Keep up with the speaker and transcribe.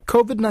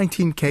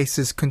COVID-19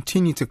 cases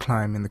continue to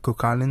climb in the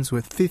Cook Islands,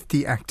 with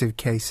 50 active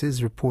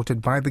cases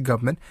reported by the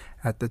government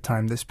at the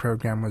time this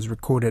program was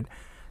recorded.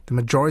 The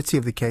majority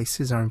of the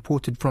cases are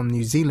imported from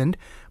New Zealand,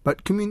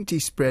 but community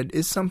spread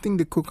is something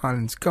the Cook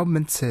Islands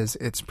government says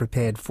it's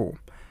prepared for.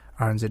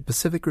 RNZ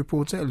Pacific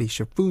reporter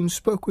Alicia Foon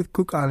spoke with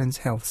Cook Islands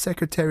Health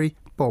Secretary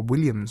Bob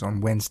Williams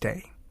on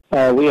Wednesday.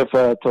 We have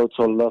a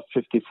total of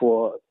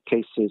 54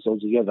 cases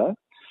altogether,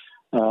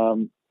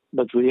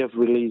 but we have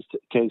released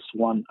case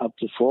 1 up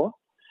to 4,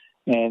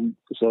 and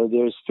so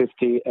there's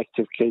 50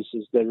 active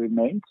cases that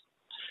remain.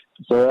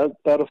 So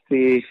out of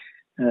the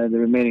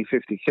remaining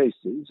 50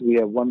 cases, we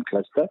have one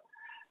cluster,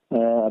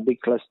 a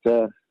big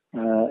cluster.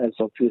 As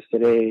of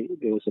yesterday,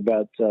 there was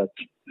about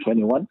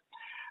 21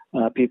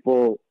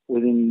 people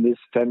within this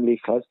family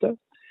cluster,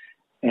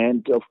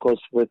 and of course,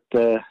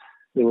 there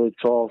were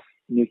 12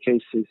 new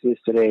cases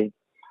yesterday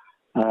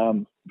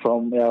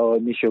from our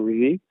initial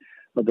review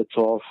of the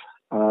 12.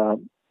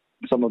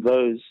 Some of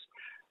those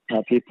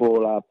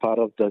people are part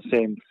of the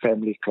same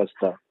family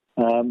cluster.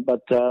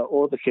 But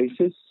all the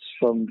cases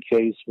from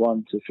case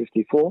 1 to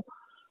 54,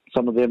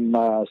 some of them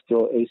are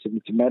still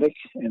asymptomatic,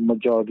 and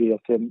majority of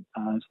them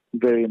are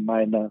very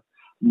minor,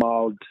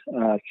 mild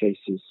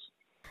cases.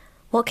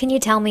 What can you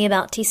tell me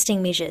about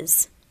testing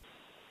measures?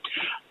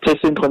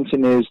 Testing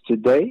continues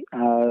today.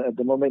 At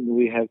the moment,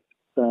 we have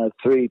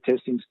 3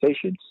 testing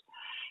stations,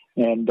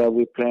 and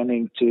we're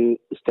planning to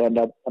stand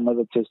up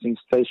another testing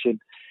station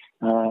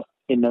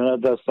in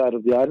another side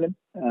of the island.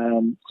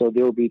 So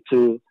there will be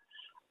 2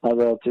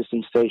 other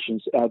testing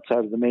stations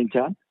outside of the main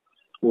town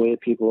where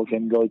people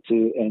can go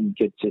to and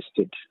get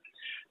tested.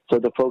 So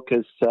the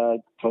focus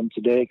from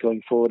today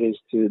going forward is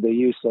to the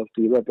use of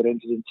the rapid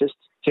antigen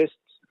tests.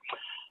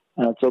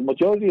 So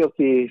majority of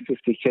the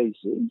 50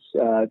 cases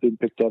have been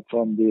picked up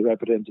from the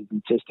rapid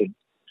antigen testing,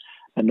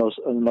 and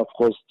of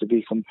course to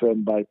be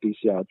confirmed by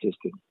PCR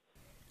testing.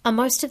 Are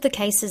most of the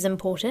cases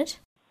imported?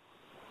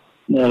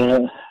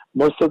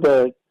 Most of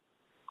the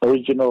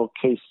original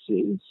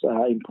cases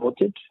are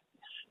imported,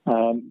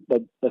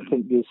 but I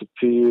think there's a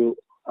few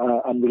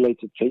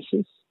unrelated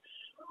cases,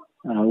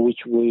 which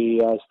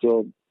we are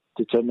still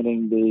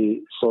determining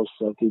the source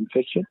of the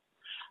infection.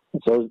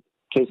 So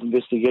case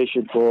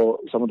investigation for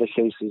some of the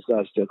cases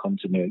are still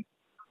continuing.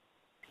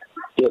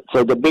 Yeah,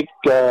 so the big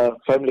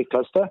family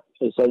cluster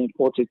is an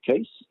imported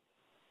case,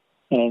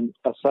 and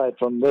aside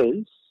from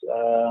this,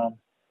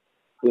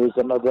 there's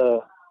another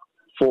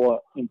 4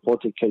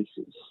 imported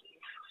cases.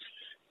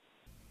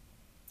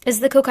 Is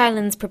the Cook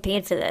Islands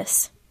prepared for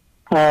this?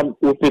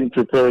 We've been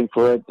preparing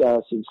for it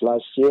since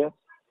last year,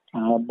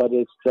 but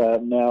it's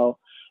now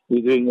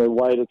we're doing a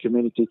wider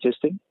community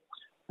testing,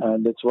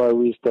 and that's why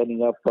we're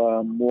standing up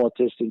more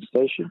testing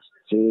stations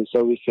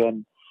so we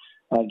can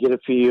get a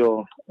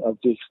feel of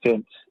the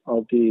extent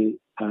of the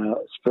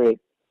spread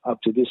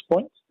up to this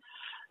point.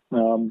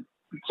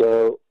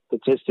 So the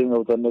testing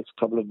of the next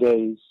couple of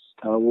days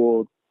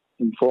will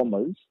inform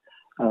us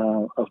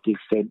of the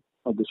extent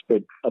of the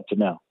spread up to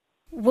now.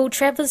 Will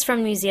travellers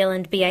from New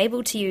Zealand be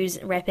able to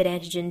use rapid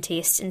antigen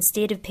tests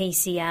instead of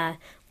PCR,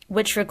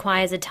 which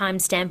requires a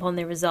timestamp on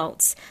their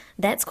results?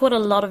 That's caught a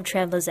lot of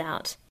travellers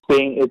out.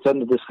 It's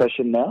under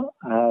discussion now.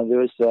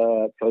 There is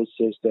a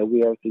process that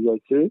we have to go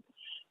through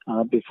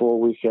before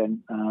we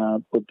can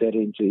put that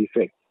into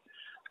effect.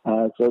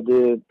 So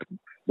the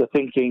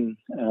thinking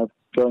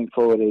going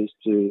forward is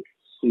to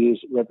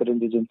use rapid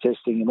antigen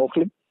testing in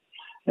Auckland,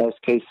 as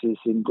cases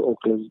in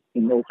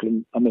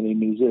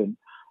New Zealand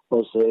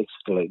also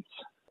escalates.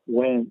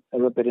 When a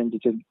rapid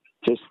antigen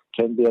test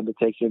can be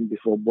undertaken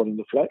before boarding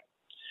the flight.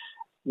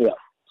 Yeah,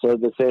 so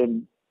the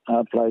same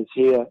applies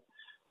here.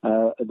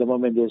 At the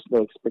moment, there's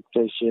no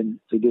expectation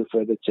to do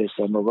further tests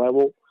on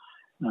arrival,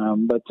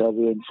 but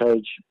we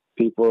encourage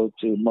people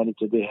to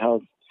monitor their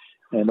health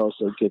and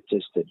also get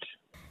tested.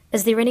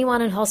 Is there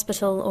anyone in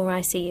hospital or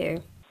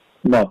ICU?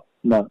 No.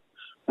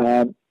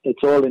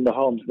 It's all in the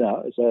homes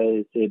now. As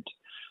I said,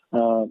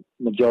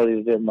 majority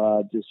of them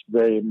are just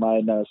very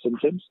minor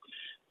symptoms.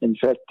 In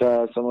fact,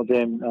 some of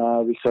them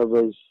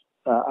recovers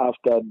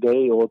after a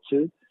day or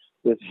 2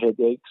 with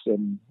headaches,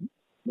 and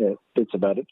that's about it.